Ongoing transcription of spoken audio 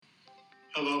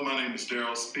Hello, my name is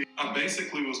Daryl Speaks. I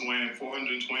basically was weighing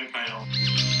 420 pounds.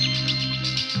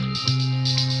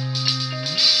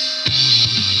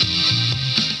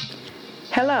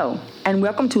 Hello, and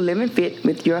welcome to Living Fit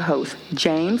with your hosts,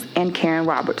 James and Karen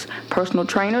Roberts, personal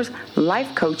trainers,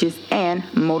 life coaches, and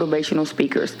motivational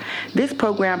speakers. This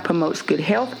program promotes good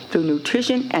health through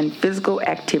nutrition and physical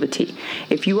activity.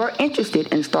 If you are interested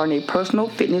in starting a personal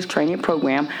fitness training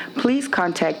program, please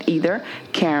contact either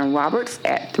Karen Roberts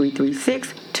at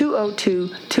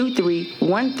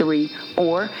 336-202-2313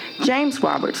 or James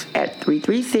Roberts at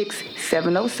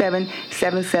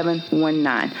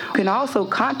 336-707-7719. You can also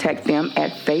contact them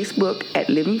at Facebook at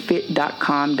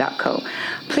livingfit.com.co.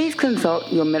 Please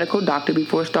consult your medical doctor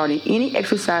before starting any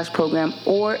exercise program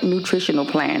or nutritional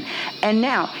plan. And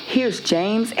now, here's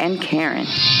James and Karen.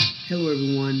 Hello,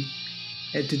 everyone.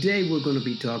 Today, we're going to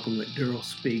be talking with Daryl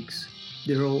Speaks.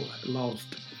 Daryl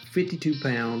lost 52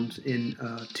 pounds in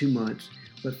 2 months.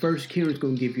 But first, Karen's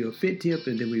going to give you a fit tip,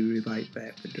 and then we'll be right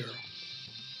back with Daryl.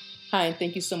 Hi, and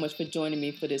thank you so much for joining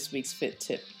me for this week's fit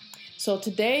tip. So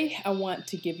today, I want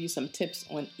to give you some tips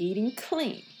on eating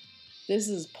clean. This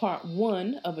is part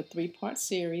 1 of a 3-part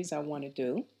series I want to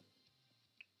do.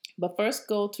 But first,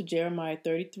 go to Jeremiah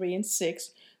 33:6,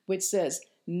 which says,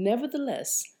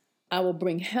 "Nevertheless, I will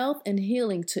bring health and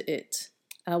healing to it.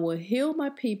 I will heal my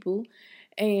people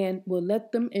and will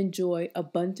let them enjoy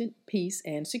abundant peace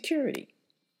and security."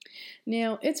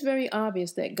 Now, it's very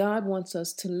obvious that God wants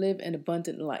us to live an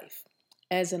abundant life.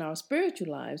 As in our spiritual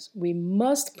lives, we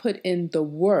must put in the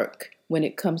work when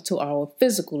it comes to our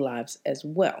physical lives as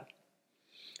well.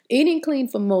 Eating clean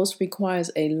for most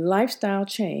requires a lifestyle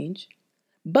change,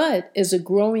 but is a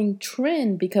growing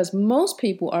trend because most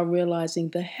people are realizing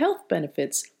the health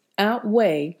benefits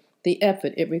outweigh the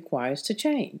effort it requires to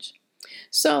change.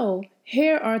 So,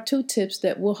 here are 2 tips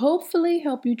that will hopefully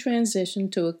help you transition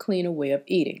to a cleaner way of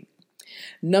eating.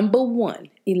 Number 1,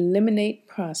 eliminate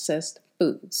processed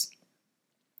foods.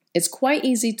 It's quite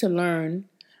easy to learn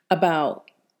about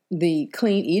the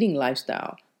clean eating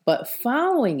lifestyle, but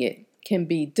following it can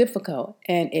be difficult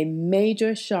and a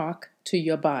major shock to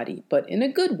your body, but in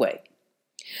a good way.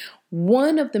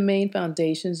 One of the main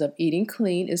foundations of eating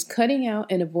clean is cutting out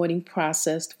and avoiding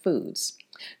processed foods.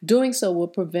 Doing so will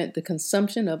prevent the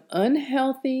consumption of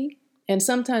unhealthy and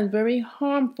sometimes very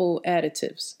harmful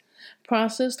additives.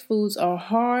 Processed foods are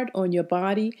hard on your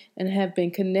body and have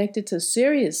been connected to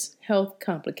serious health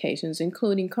complications,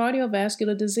 including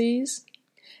cardiovascular disease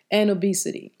and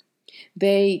obesity.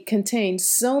 They contain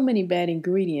so many bad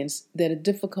ingredients that are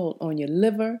difficult on your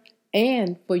liver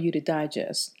and for you to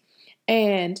digest.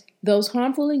 And those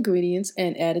harmful ingredients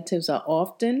and additives are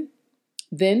often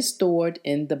then stored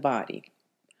in the body.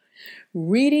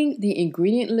 Reading the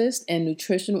ingredient list and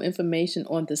nutritional information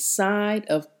on the side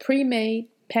of pre-made,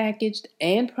 packaged,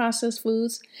 and processed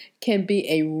foods can be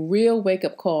a real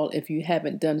wake-up call if you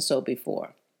haven't done so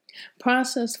before.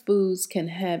 Processed foods can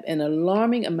have an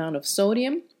alarming amount of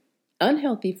sodium,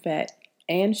 unhealthy fat,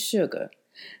 and sugar.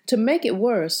 To make it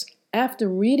worse, after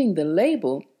reading the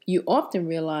label, you often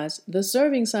realize the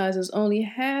serving size is only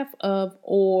half of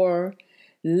or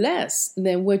less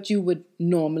than what you would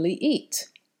normally eat.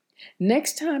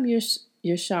 Next time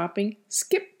you're shopping,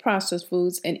 skip processed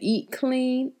foods and eat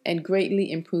clean and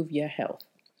greatly improve your health.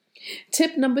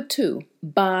 Tip number 2,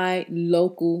 buy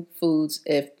local foods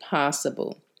if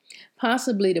possible.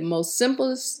 Possibly the most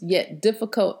simplest yet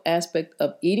difficult aspect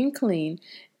of eating clean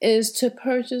is to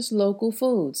purchase local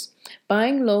foods.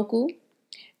 Buying local,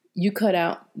 you cut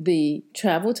out the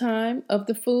travel time of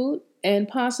the food and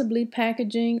possibly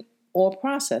packaging or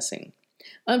processing.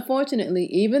 Unfortunately,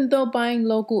 even though buying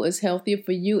local is healthier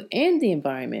for you and the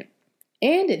environment,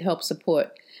 and it helps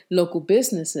support local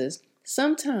businesses,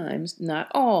 sometimes, not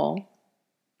all,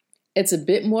 it's a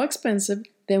bit more expensive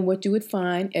than what you would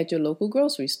find at your local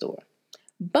grocery store.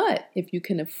 But if you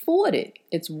can afford it,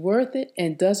 it's worth it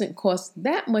and doesn't cost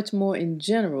that much more in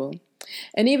general,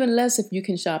 and even less if you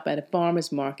can shop at a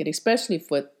farmer's market, especially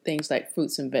for things like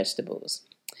fruits and vegetables.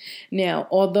 Now,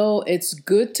 although it's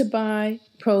good to buy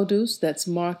produce that's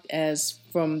marked as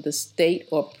from the state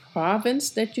or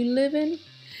province that you live in,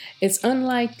 it's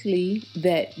unlikely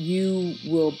that you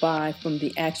will buy from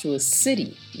the actual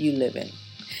city you live in.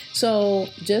 So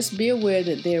just be aware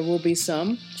that there will be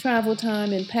some travel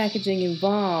time and packaging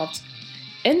involved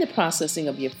in the processing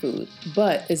of your food,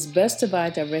 but it's best to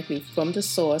buy directly from the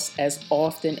source as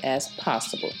often as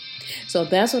possible. So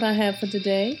that's what I have for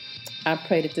today. I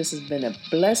pray that this has been a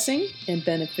blessing and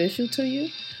beneficial to you.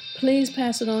 Please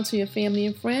pass it on to your family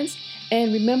and friends.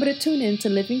 And remember to tune in to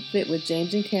Living Fit with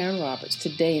James and Karen Roberts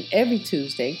today and every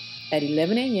Tuesday at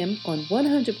 11 a.m. on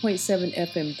 100.7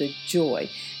 FM The Joy,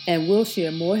 and we'll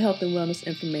share more health and wellness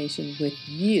information with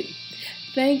you.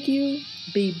 Thank you,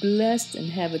 be blessed, and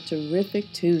have a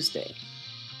terrific Tuesday.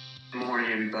 Good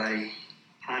morning, everybody.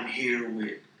 I'm here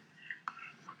with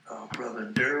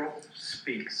Brother Daryl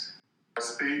Speaks.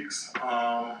 Speaks.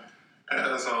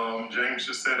 As James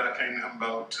just said, I came to him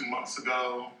about 2 months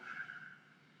ago.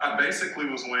 I basically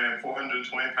was weighing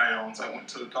 420 pounds. I went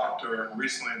to the doctor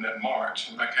recently in that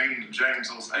March, and I came to James,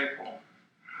 it was April.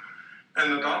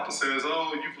 And the doctor says,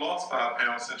 oh, you've lost 5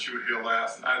 pounds since you were here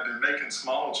last. And I've been making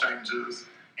small changes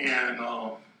in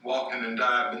walking and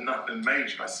diet, but nothing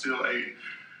major. I still ate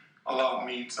a lot of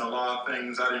meats and a lot of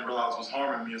things I didn't realize was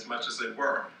harming me as much as they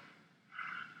were.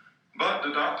 But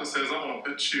the doctor says, I'm going to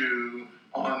put you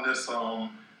on this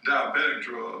diabetic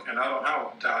drug, and I don't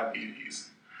have diabetes.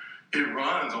 It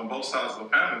runs on both sides of the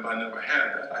family, but I never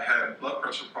had that. I had blood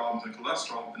pressure problems and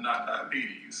cholesterol, but not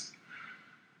diabetes.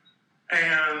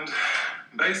 And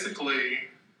basically,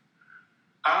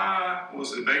 I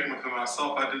was debating with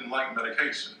myself. I didn't like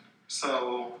medication.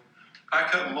 So I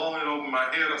kept mulling it over my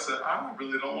head. I said, I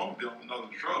really don't want to be on another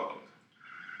drug.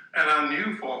 And I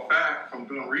knew for a fact from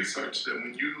doing research that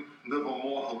when you live a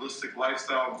more holistic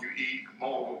lifestyle, when you eat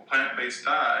more of a plant-based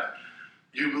diet,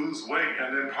 you lose weight.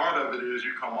 And then part of it is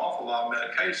you come off a lot of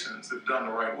medications if done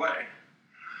the right way.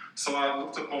 So I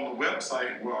looked up on the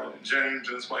website where James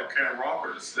and his wife Karen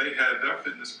Roberts, they had their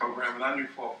fitness program. And I knew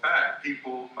for a fact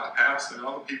people, my pastor and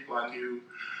other people I knew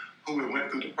who had went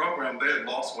through the program, they had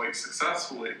lost weight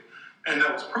successfully. And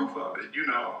there was proof of it.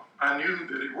 I knew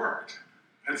that it worked.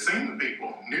 Had seen the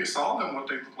people, saw them what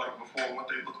they looked like before and what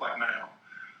they look like now.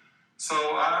 So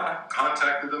I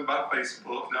contacted them by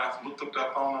Facebook, and I looked up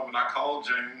their phone number, and I called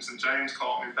James, and James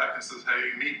called me back and says,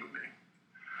 hey, meet with me.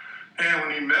 And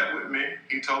when he met with me,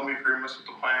 he told me pretty much what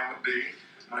the plan would be,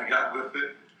 and I got with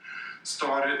it.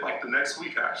 Started like the next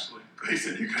week, actually. He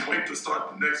said, you can wait to start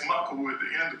the next month, because we're at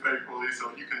the end of April. He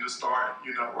said, you can just start,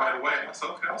 right away. And I said,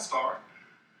 okay, I'll start.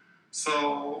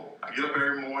 So I get up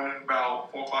every morning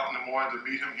about 4 o'clock in the morning to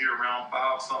meet him here around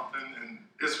 5 something, and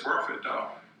it's worth it though.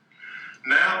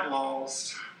 Now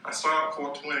I started at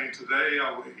 420. Today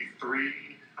I weigh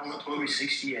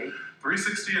 368.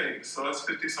 368. So that's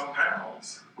 50 some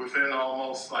pounds within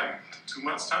almost like 2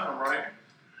 months time, right?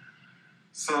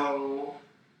 So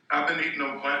I've been eating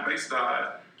a plant-based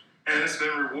diet, and it's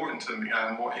been rewarding to me. I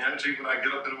have more energy when I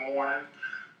get up in the morning.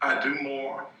 I do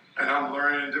more. And I'm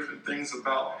learning different things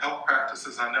about health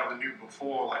practices I never knew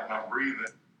before, like my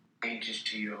breathing. Changes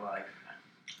to your life.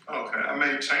 Okay, I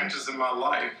made changes in my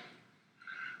life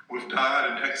with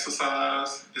diet and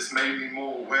exercise. It's made me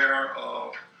more aware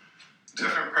of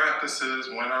different practices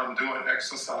when I'm doing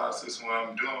exercises, when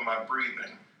I'm doing my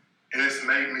breathing. And it's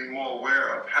made me more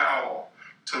aware of how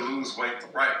to lose weight the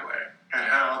right way and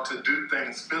how to do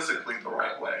things physically the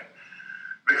right way.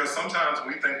 Because sometimes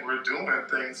we think we're doing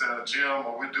things in a gym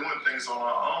or we're doing things on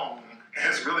our own, and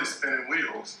it's really spinning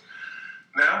wheels.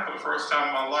 Now, for the first time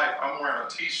in my life, I'm wearing a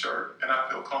t-shirt, and I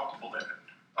feel comfortable in it.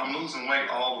 I'm losing weight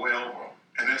all the way over,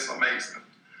 and it's amazing.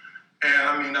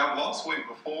 And I've lost weight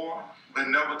before, but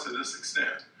never to this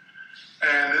extent.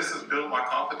 And this has built my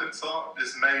confidence up.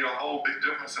 It's made a whole big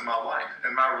difference in my life.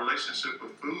 And my relationship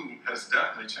with food has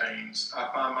definitely changed. I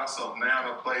find myself now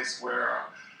in a place where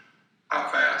I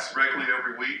fast regularly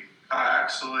every week. I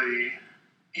actually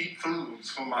eat foods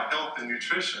for my health and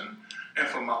nutrition and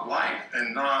for my life,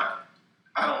 and I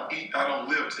don't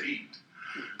live to eat.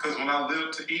 Because when I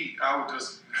lived to eat, I would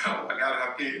just, I gotta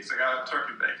have eggs, I gotta have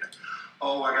turkey bacon.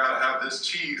 Oh, I gotta have this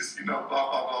cheese, blah,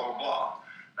 blah, blah, blah, blah.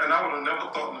 And I would have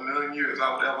never thought in a million years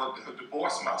I would ever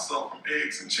divorce myself from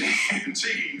eggs and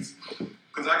cheese.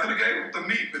 Because I could have gave up the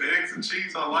meat, but eggs and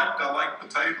cheese I like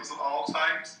potatoes of all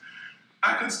types.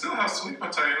 I can still have sweet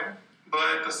potato,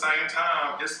 but at the same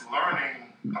time, it's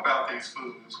learning about these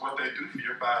foods, what they do for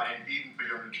your body, and eating for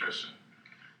your nutrition.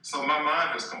 So my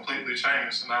mind has completely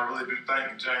changed, and I really do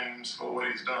thank James for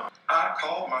what he's done. I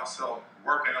called myself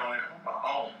working on it on my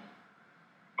own,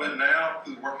 but now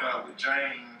through working out with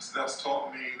James, that's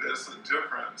taught me there's a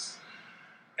difference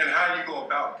in how you go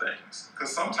about things.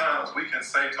 Because sometimes we can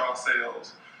say to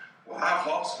ourselves, well, I've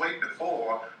lost weight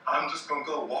before, I'm just going to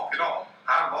go walk it off.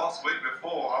 I've lost weight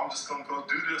before, I'm just going to go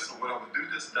do this or whatever, do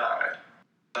this diet.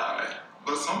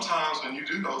 But sometimes when you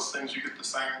do those things, you get the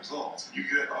same results. You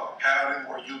get a pattern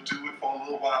where you do it for a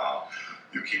little while,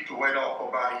 you keep the weight off for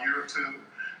about a year or two,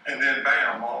 and then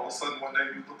bam, all of a sudden one day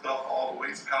you look up, all the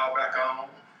weight's piled back on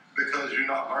because you're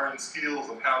not learning skills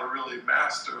of how to really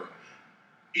master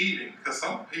eating. Because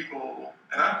some people,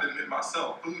 and I have to admit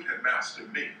myself, food had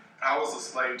mastered me. I was a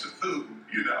slave to food,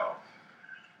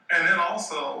 And then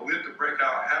also, we had to break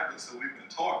out habits that we've been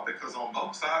taught, because on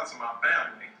both sides of my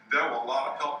family, there were a lot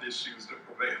of health issues that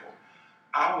prevailed.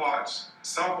 I watched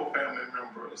several family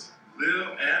members live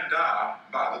and die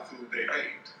by the food they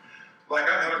ate. Like,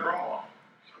 I had a grandma.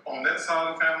 On that side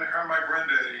of the family, her and my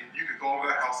granddaddy, you could go over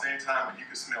their house anytime and you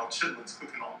could smell chitlins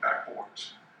cooking on the back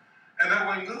porch. And that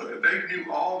wasn't good. They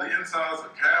knew all the insides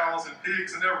of cows and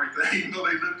pigs and everything, even though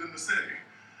they lived in the city.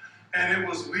 And it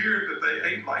was weird that they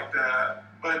ate like that,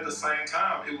 but at the same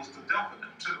time, it was the death of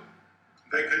them too.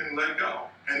 They couldn't let go.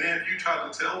 And then if you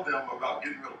tried to tell them about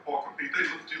getting rid of pork or beef, they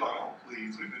looked at you like, oh,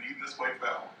 please, we've been eating this way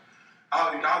forever.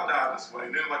 I'll die this way.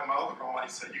 And then, like my other grandma, he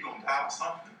said, you're going to die of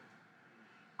something.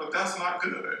 But that's not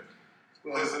good.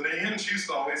 Because in the end, she used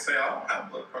to always say, I don't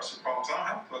have blood pressure problems, I don't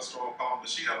have a cholesterol problem, but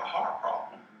she had a heart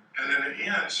problem. And in the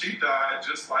end, she died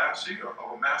just last year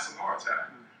of a massive heart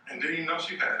attack. And didn't even know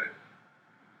she had it.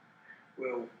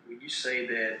 Well, when you say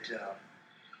that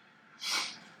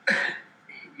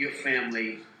your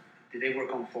family, did they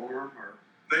work on farm or?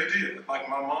 They did. Like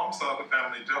my mom's side of the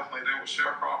family, definitely they were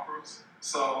sharecroppers.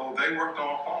 So they worked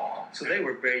on farms. So they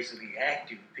were basically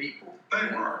active people.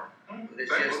 They were.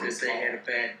 It's just that they had a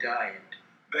bad diet.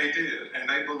 They did, and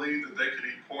they believed that they could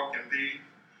eat pork and beef.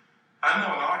 I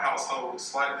know in our household it was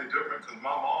slightly different, because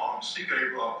my mom, she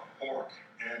gave up pork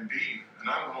and beef, and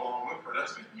I went along with her.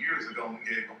 That's been years ago when we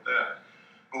gave up that.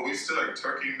 But we still ate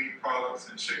turkey meat products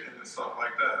and chicken and stuff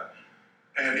like that.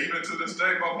 And even to this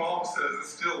day, my mom says it's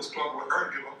still a struggle with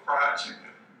her to give up fried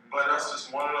chicken. But that's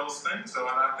just one of those things. So,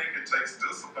 and I think it takes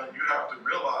discipline. You have to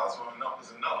realize when enough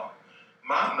is enough.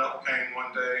 My enough came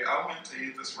one day. I went to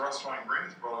eat this restaurant in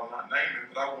Greensboro. I'm not naming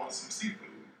it, but I wanted some seafood.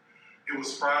 It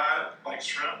was fried like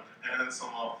shrimp and some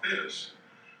fish.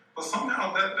 But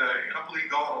somehow that day, I believe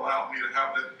God allowed me to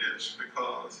have that fish,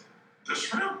 because the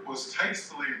shrimp was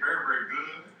tastily very, very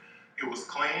good. It was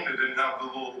clean. It didn't have the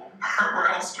little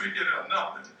brown streak in it or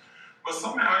nothing. But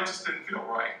somehow it just didn't feel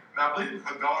right. And I believe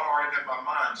because God already had my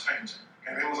mind changing.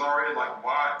 And it was already like,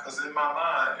 why? Because in my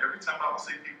mind, every time I would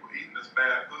see people eating this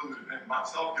bad food and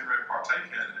myself getting ready to partake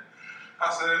in it,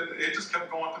 I said, it just kept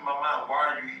going through my mind,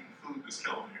 why are you eating food that's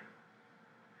killing you?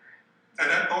 And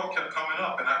that thought kept coming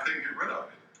up, and I couldn't get rid of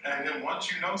it. And then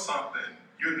once you know something,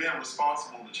 you're then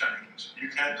responsible to change. You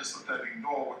can't just sit there and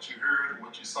ignore what you heard or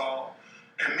what you saw.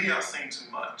 And me, I've seen too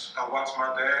much. I watched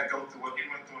my dad go through what he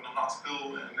went through in the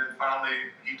hospital, and then finally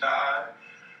he died.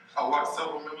 I watched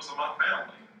several members of my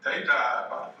family. They died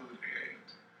by the food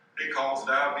they ate. It caused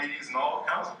diabetes and all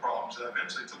kinds of problems that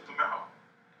eventually took them out.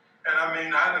 And I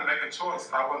mean, I had to make a choice.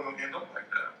 I wasn't going to end up like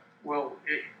that. Well,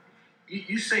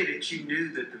 you say that you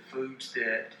knew that the foods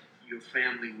that your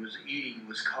family was eating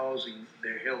was causing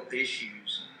their health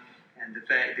issues, and the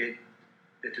fact that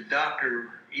the doctor,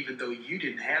 even though you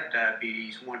didn't have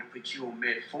diabetes, wanted to put you on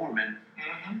metformin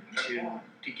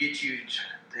to get you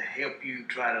to help you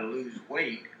try to lose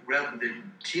weight, rather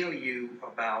than tell you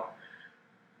about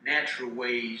natural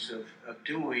ways of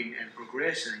doing and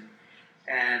progressing.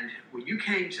 And when you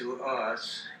came to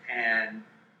us and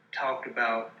talked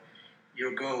about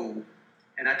your goal,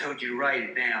 and I told you to write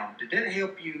it down, did that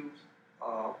help you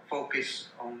focus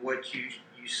on what you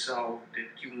saw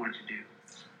that you wanted to do?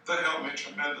 That helped me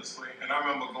tremendously. And I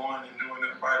remember going and doing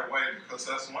it right away, because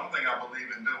that's one thing I believe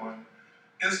in doing.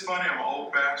 It's funny, I'm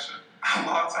old-fashioned. A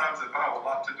lot of times, if I have a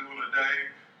lot to do in a day,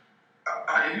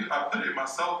 I put it in my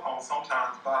cell phone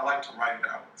sometimes, but I like to write it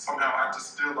out. Somehow I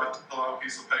just still like to pull out a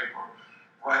piece of paper,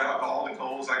 write out all the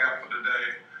goals I got for the day.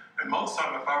 And most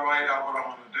time, if I write out what I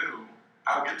want to do,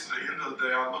 I'll get to the end of the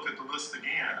day, I'll look at the list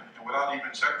again, and without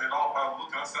even checking it off, I'll look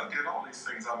and I said, I did all these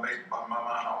things I made by my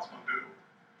mind I was going to do.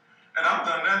 And I've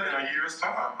done that in a year's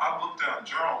time. I've looked at a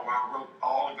journal where I wrote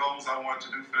all the goals I wanted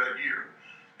to do for that year.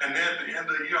 And then at the end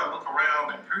of the year, I look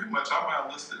around and pretty much I might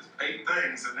have listed 8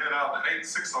 things, and then out of the 8,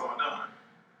 6 of them are done.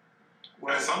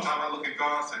 Well, and sometimes I look at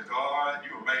God and say, God,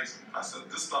 you're amazing. I said,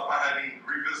 this stuff I hadn't even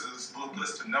revisited this little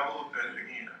list and never looked at it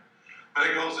again. But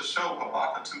it goes to show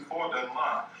Habakkuk 2:4 doesn't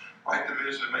lie. Write the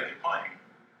vision and make it plain.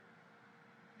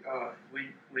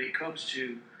 When it comes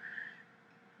to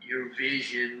your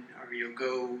vision or your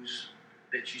goals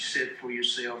that you set for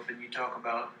yourself, and you talk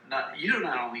about you're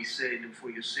not only setting them for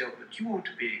yourself, but you want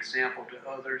to be an example to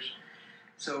others.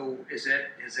 So has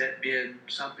that been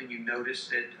something you noticed,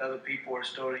 that other people are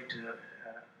starting to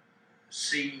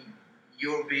see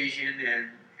your vision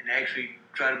and actually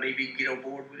try to maybe get on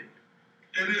board with it?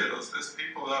 It is. There's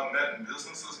people that I've met in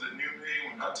businesses that knew me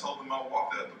when I told them I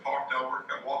walked at the park that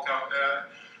I walk out there.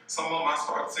 Some of them I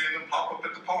started seeing them pop up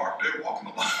at the park. They're walking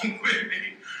along with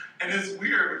me. And it's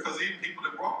weird, because even people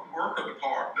that work at the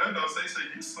park, they say,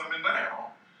 you're slimming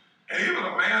down. And even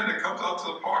a man that comes out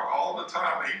to the park all the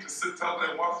time, and he just sits out there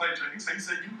and watches nature, he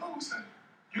said, you losing.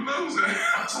 You losing.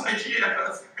 I was like, yeah,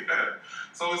 that's good.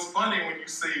 So it's funny when you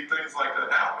see things like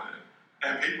that happening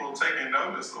and people taking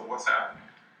notice of what's happening.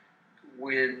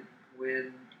 When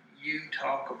you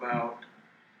talk about,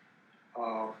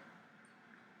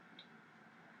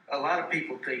 a lot of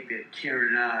people think that Karen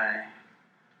and I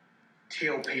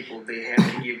tell people they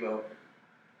have to give up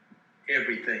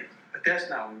everything, but that's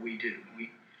not what we do.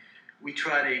 We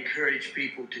try to encourage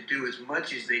people to do as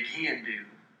much as they can do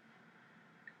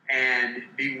and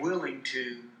be willing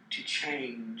to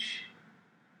change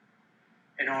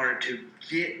in order to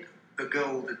get the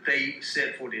goal that they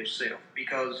set for themselves.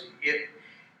 Because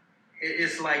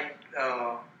it's like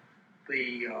the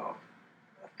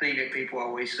thing that people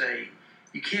always say,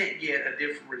 you can't get a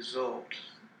different result,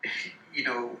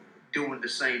 doing the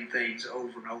same things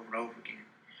over and over and over again.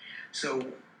 So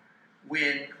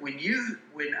when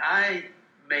I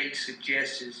made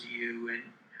suggestions to you, and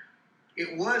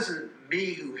it wasn't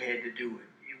me who had to do it,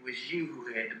 it was you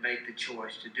who had to make the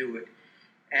choice to do it.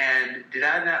 And did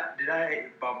I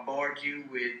bombard you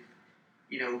with,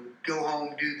 go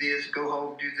home, do this, go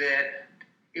home, do that?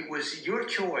 It was your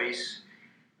choice,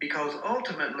 because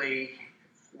ultimately,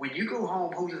 when you go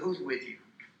home, who's with you?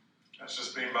 That's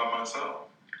just being by myself.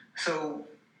 So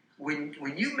when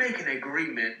you make an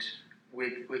agreement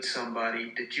with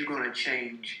somebody that you're going to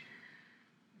change,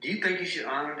 do you think you should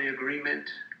honor the agreement?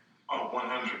 Oh,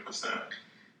 100%.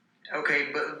 Okay,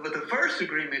 but the first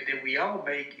agreement that we all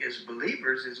make as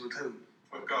believers is with who?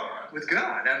 With God. With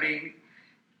God. I mean,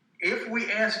 if we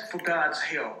ask for God's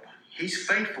help, He's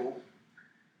faithful.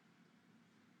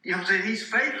 You know what I'm saying? He's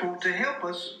faithful to help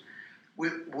us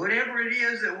with whatever it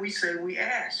is that we say we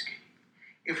ask.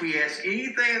 If we ask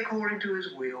anything according to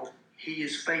His will, He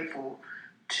is faithful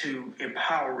to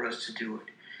empower us to do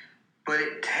it. But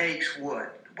it takes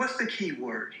what? What's the key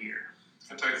word here?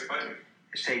 It takes faith.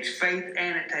 It takes faith,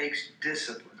 and it takes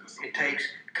discipline. It takes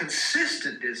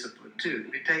consistent discipline, too.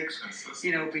 It takes,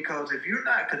 because if you're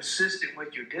not consistent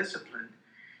with your discipline,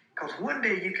 because one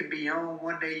day you can be on,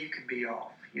 one day you can be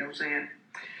off. You know what I'm saying?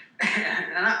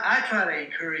 And I try to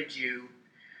encourage you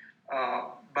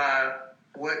by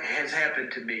what has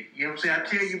happened to me. You know what I'm saying? I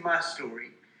tell you my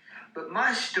story. But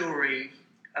my story,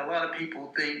 a lot of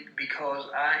people think because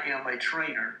I am a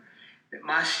trainer that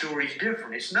my story is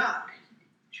different. It's not.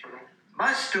 True.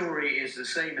 My story is the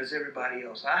same as everybody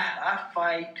else. I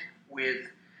fight with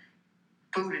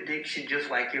food addiction just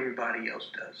like everybody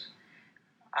else does.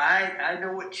 I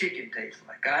know what chicken tastes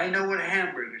like. I know what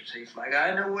hamburgers taste like.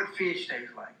 I know what fish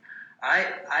tastes like.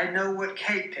 I know what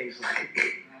cake tastes like.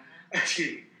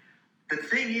 The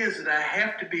thing is that I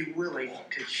have to be willing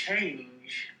to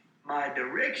change my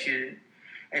direction,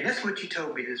 and that's what you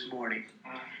told me this morning.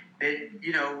 That,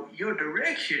 your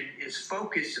direction is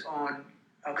focused on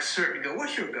a certain goal.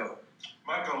 What's your goal?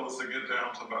 My goal is to get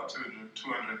down to about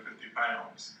 250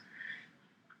 pounds.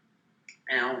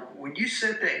 Now, when you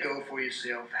set that goal for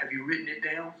yourself, have you written it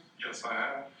down? Yes, I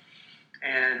have.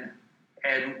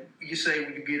 And you say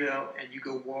when you get up and you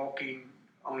go walking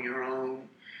on your own,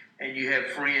 and you have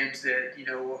friends that,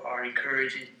 are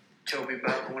encouraging, tell me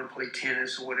about going to play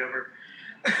tennis or whatever.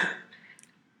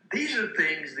 These are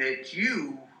things that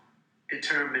you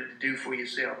determined to do for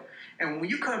yourself. And when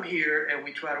you come here and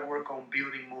we try to work on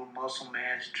building more muscle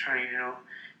mass, training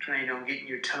on getting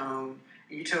your tone,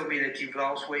 and you told me that you've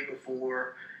lost weight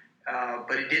before,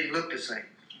 but it didn't look the same.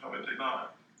 No, it did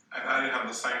not. And I didn't have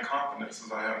the same confidence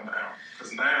as I have now.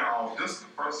 Because now, this is the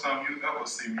first time you ever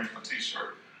see me in a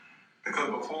t-shirt.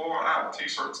 Because before, I had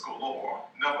t-shirts galore.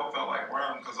 Never felt like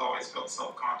wearing them because I always felt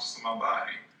self-conscious in my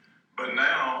body. But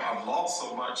now, I've lost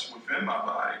so much within my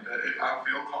body that I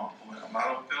feel comfortable in them. I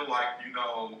don't feel like,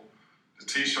 the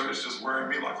t-shirt is just wearing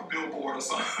me like a billboard or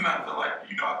something. I feel like,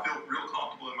 I feel real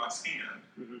comfortable in my skin.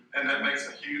 Mm-hmm. And that makes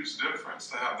a huge difference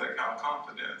to have that kind of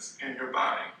confidence in your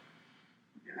body.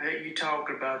 You talk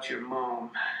about your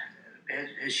mom.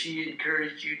 Has she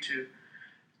encouraged you to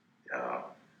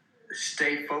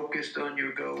stay focused on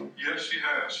your goal? Yes, she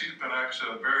has. She's been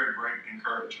actually a very great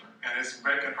encourager, and it's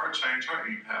making her change her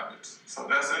eating habits. So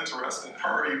that's interesting.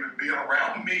 Her even being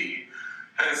around me,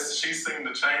 she's seen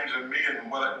the change in me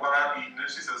and what I'm eating, and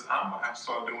she says, I'm going to have to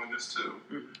start doing this too.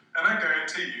 Mm-hmm. And I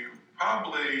guarantee you,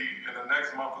 probably in the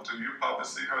next month or two, you'll probably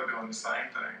see her doing the same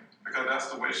thing, because that's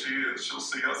the way she is. She'll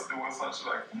see us doing something, she's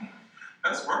like,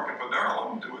 that's working for Daryl,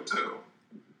 I'm going to do it too.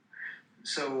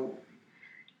 So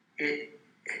it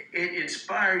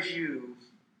inspires you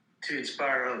to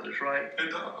inspire others, right?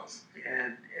 It does.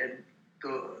 And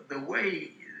the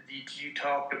way that you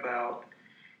talked about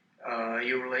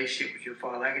your relationship with your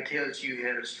father. I can tell that you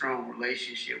had a strong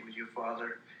relationship with your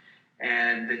father,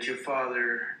 and that your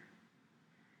father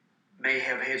may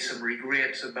have had some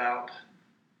regrets about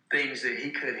things that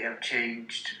he could have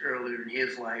changed earlier in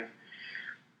his life.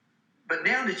 But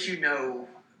now that you know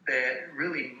that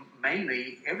really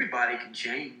mainly everybody can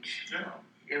change. Yeah.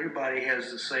 Everybody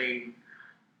has the same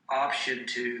option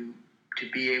to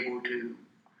be able to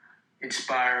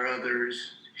inspire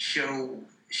others, show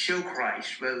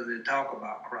Christ rather than talk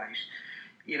about Christ.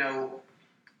 You know,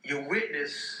 your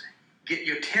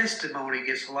your testimony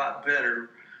gets a lot better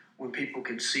when people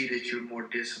can see that you're more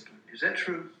disciplined. Is that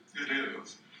true? It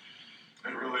is.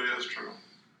 It really is true.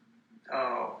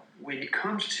 When it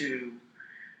comes to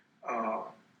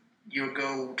your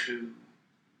goal to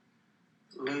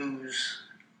lose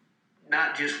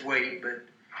not just weight, but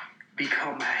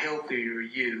become a healthier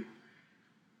you,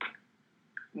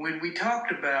 when we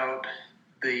talked about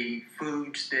the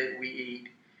foods that we eat,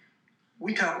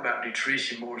 we talk about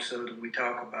nutrition more so than we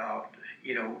talk about,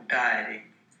 dieting.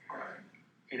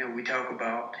 Right. We talk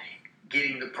about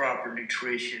getting the proper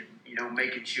nutrition,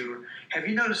 making sure. Have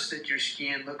you noticed that your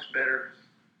skin looks better?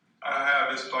 I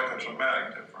have. It's like a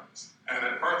dramatic difference. And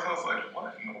at first I was like,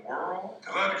 what in the world?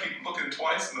 Because I had to keep looking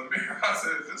twice in the mirror. I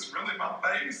said, is this really my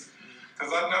face?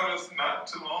 Because I noticed not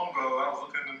too long ago, I was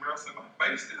looking in the mirror and said, my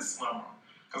face is slimmer.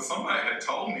 Because somebody had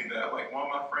told me that. Like one of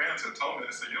my friends had told me,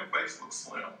 they said, your face looks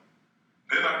slim.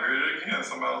 Then I heard it again.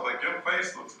 Somebody was like, your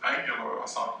face looks angular or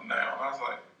something now. And I was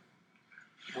like,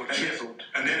 more chiseled.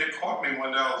 And then it caught me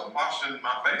one day. I was washing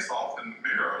my face off in the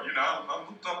mirror. I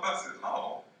looked up, I said,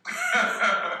 oh.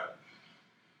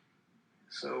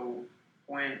 So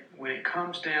when it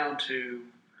comes down to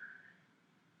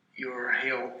your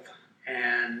health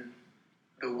and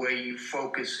the way you're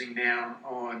focusing now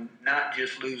on not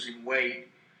just losing weight,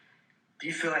 do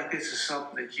you feel like this is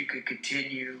something that you could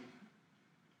continue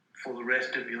for the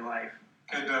rest of your life?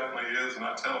 It definitely is, and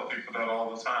I tell people that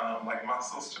all the time. I'm like, my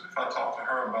sister, if I talk to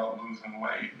her about losing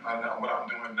weight, I know what I'm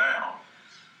doing now,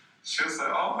 she'll say,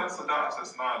 oh, that's a diet.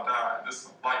 It's not a diet. This is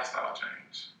a lifestyle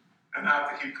change. And I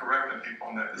have to keep correcting people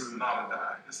on that. This is not a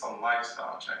diet. It's a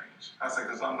lifestyle change. I said,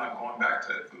 because I'm not going back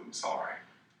to that food. Sorry.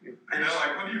 And they're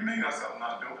like, what do you mean? I said, I'm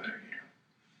not doing it again.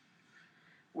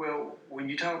 Well, when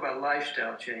you talk about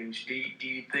lifestyle change, do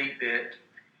you think that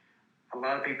a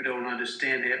lot of people don't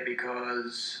understand that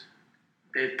because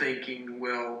they're thinking,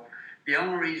 well, the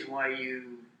only reason why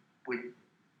you would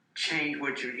change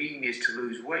what you're eating is to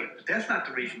lose weight. But that's not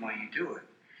the reason why you do it.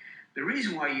 The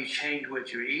reason why you change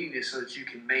what you're eating is so that you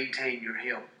can maintain your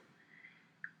health.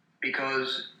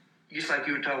 Because just like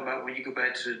you were talking about when you go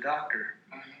back to the doctor,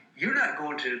 you're not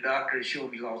going to the doctor to show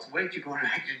him you lost weight. You're going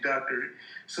back to the doctor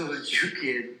so that you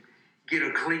can get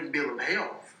a clean bill of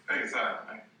health.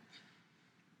 Exactly.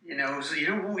 So you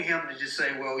don't want him to just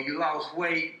say, well, you lost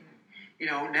weight.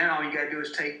 Now all you got to do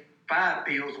is take 5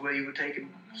 pills where you were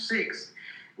taking 6.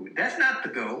 That's not the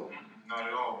goal. Not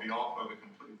at all. Be off of it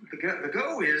completely. The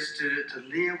goal is to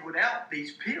live without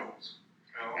these pills.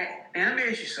 Oh. And let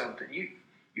me ask you something.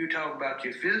 You talk about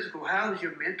your physical. How's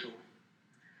your mental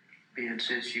been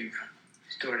since you've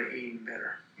started eating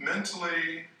better?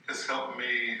 Mentally, it's helped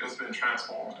me. It's been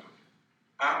transformative.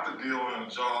 I have to deal in a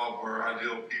job where I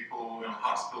deal with people in a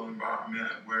hospital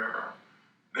environment where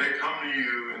they come to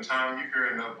you and time you hear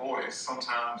in their voice,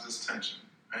 sometimes it's tension.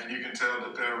 And you can tell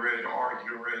that they're ready to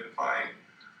argue or ready to fight.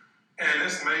 And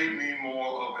it's made me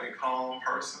more of a calm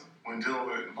person when dealing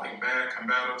with bad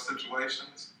combative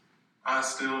situations. I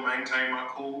still maintain my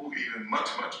cool, even much,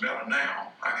 much better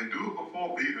now. I can do it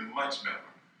before, but even much better.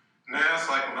 Now it's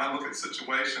like when I look at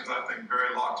situations, I think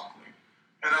very logically.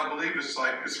 And I believe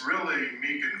it's really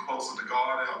me getting closer to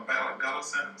God in a better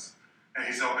sense. And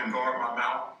he's helping guard my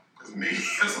mouth. Because me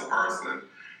as a person,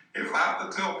 if I have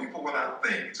to tell people what I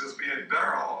think, just being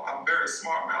Daryl, I'm very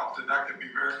smart-mouthed and I can be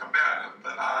very combative.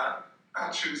 But I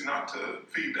choose not to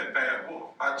feed that bad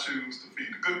wolf. I choose to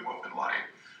feed the good wolf in life.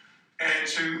 And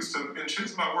choose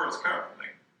my words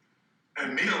carefully.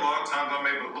 And me, a lot of times, I'm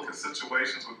able to look at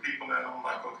situations with people and I'm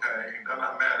like, okay, they're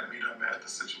not mad at me, they're mad at the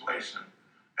situation.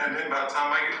 And then by the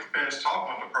time I get to finish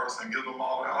talking with the person, give them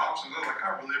all their options, they're like,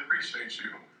 I really appreciate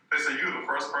you. They say, you're the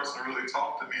first person to really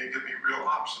talk to me and give me real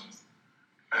options.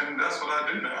 And that's what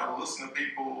I do now. I listen to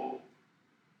people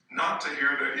not to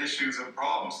hear their issues and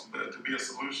problems, but to be a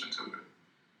solution to it.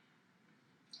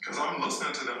 Because I'm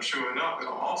listening to them, sure enough, but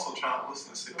I'm also trying to listen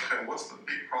and see, okay, what's the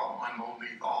big problem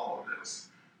underneath all of this?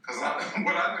 Because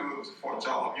what I do is for a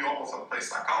job, you almost have to play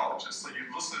psychologist, so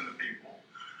you're listening to people.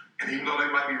 And even though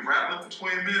they might be rattling for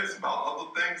 20 minutes about other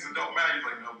things that don't matter,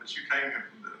 you're like, no, but you came here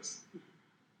for this.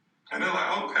 And they're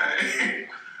like, okay.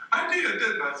 I did,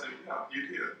 didn't I? I said, yeah, you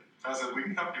did. I said, we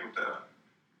can help you with that.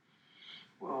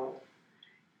 Well,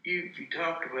 you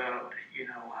talked about,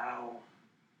 how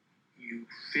you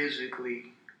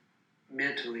physically,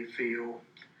 mentally feel.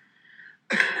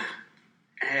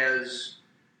 Has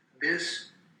this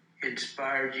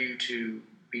inspired you to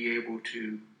be able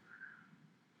to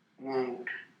want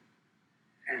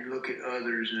and look at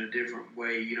others in a different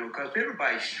way? Because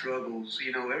everybody struggles,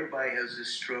 everybody has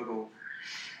this struggle.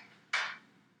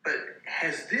 But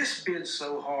has this been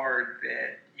so hard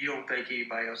that you don't think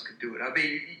anybody else could do it? I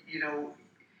mean,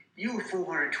 you were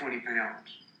 420 pounds.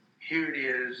 Here it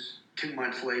is, 2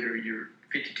 months later, you're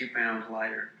 52 pounds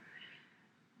lighter.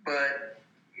 But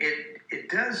it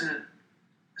doesn't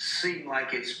seem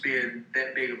like it's been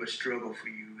that big of a struggle for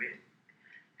you.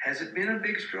 Has it been a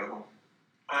big struggle?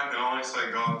 I can only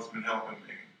say God has been helping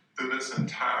me. Through this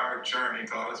entire journey,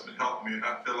 God has been helping me. And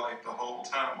I feel like the whole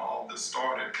time all this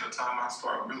started, the time I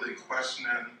started really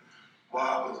questioning why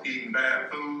I was eating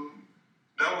bad food,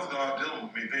 that was God dealing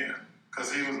with me then.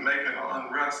 Because he was making an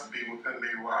unrest be within me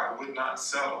where I would not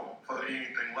settle for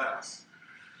anything less.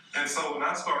 And so when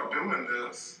I started doing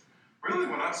this, really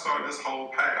when I started this whole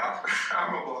path, I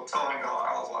remember telling God,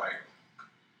 I was like,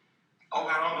 oh,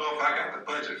 I don't know if I got the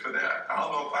budget for that. I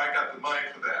don't know if I got the money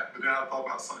for that. But then I thought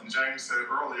about something James said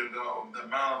earlier, though. The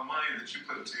amount of money that you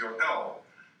put into your health,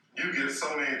 you get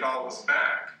so many dollars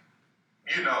back.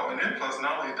 And then plus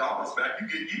not only dollars back, you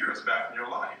get years back in your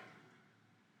life.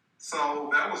 So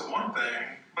that was one thing.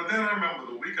 But then I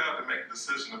remember the week I had to make a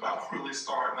decision about really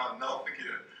starting, I'll never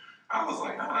forget. I was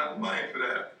like, I don't have the money for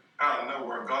that. Out of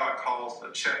nowhere, God caused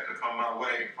a check to come my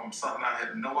way from something I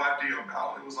had no idea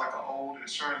about. It was like an old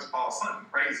insurance policy, something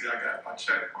crazy I got my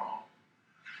check from.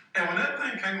 And when that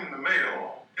thing came in the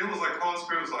mail, it was like the Holy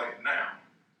Spirit was like, now.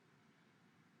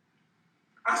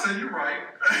 I said, you're right.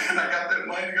 And I got that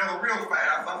money together real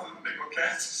fast. I said, they go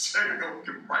cash this check and go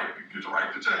get right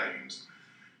to James.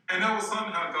 And that was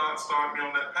something how God started me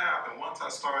on that path. And once I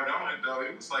started on it, though,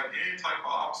 it was like any type of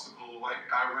obstacle like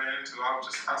I ran into,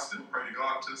 I still pray to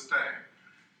God to this day.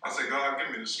 I said, God,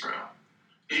 give me the strength.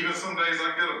 Even some days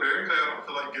I get up very late, I don't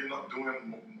feel like getting up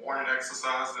doing morning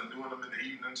exercise and doing them in the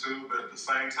evening too. But at the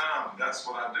same time, that's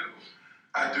what I do.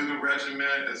 I do the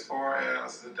regimen as far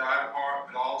as the diet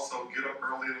part, but also get up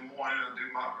early in the morning and do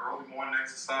my early morning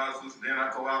exercises. Then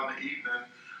I go out in the evening.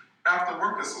 After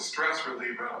work, it's a stress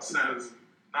reliever in a sense.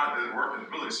 Not that work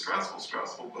is really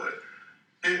stressful, but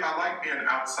I like being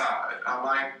outside. I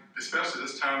like, especially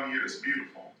this time of year, it's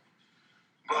beautiful.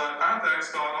 But I have to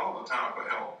ask God all the time for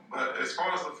help. But as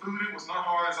far as the food, it was not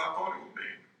hard as I thought it would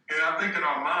be. And I think in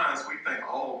our minds, we think,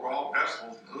 oh, raw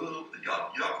vegetables,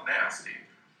 yuck, nasty.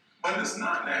 But it's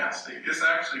not nasty. It's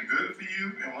actually good for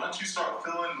you. And once you start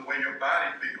feeling the way your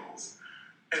body feels,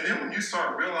 and then when you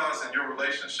start realizing your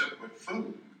relationship with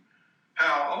food,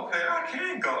 how, okay, I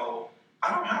can go,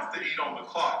 I don't have to eat on the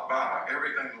clock by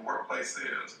everything the workplace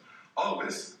says. Oh,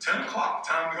 it's 10 o'clock,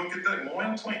 time to go get that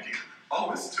morning Twinkie.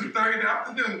 Oh, it's 2:30 in the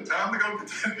afternoon, time to go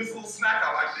get this little snack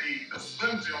I like to eat, a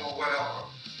Slim Jim or whatever.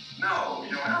 No,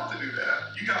 you don't have to do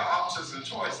that. You got options and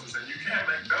choices, and you can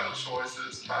make better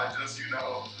choices by just,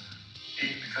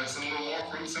 consuming a little more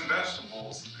fruits and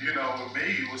vegetables. With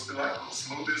me, it was still like little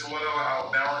smoothies or whatever, I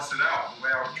would balance it out the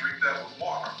way I would drink that with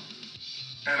water.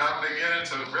 And I'm beginning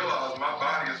to realize my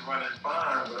body is running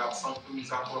fine without some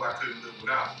foods I thought I couldn't live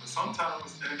without. But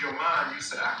sometimes in your mind, you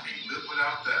say, I can't live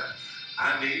without that.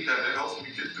 I need that. It helps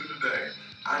me get through the day.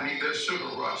 I need that sugar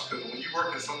rush. Because when you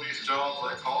work in some of these jobs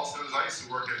like call centers I used to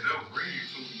work at, they'll bring you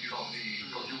food you don't need.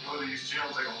 Or you go to these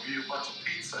gyms, they're going to give you a bunch of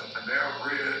pizza and Panera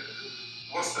Bread.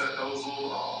 What's that? Those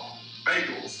little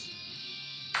bagels.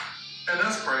 And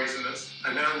that's craziness.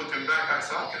 And now looking back, I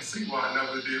said, I can see why I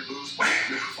never did lose weight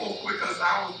before, because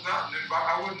I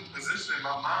wasn't positioned in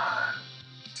my mind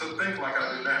to think like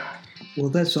I do now. Well,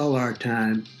 that's all our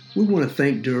time. We want to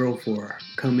thank Daryl for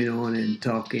coming on and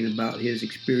talking about his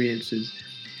experiences.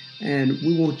 And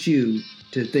we want you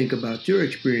to think about your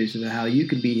experiences of how you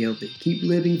can be healthy. Keep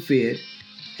living fit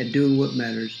and doing what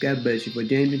matters. God bless you. For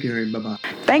James and Karen, bye-bye.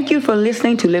 Thank you for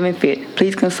listening to Living Fit.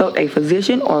 Please consult a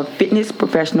physician or fitness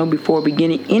professional before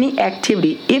beginning any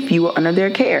activity if you are under their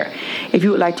care. If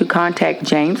you would like to contact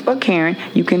James or Karen,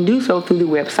 you can do so through the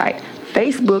website,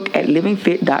 Facebook at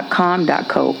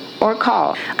livingfit.com.co, or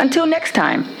call. Until next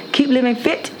time, keep living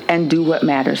fit and do what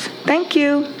matters. Thank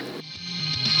you.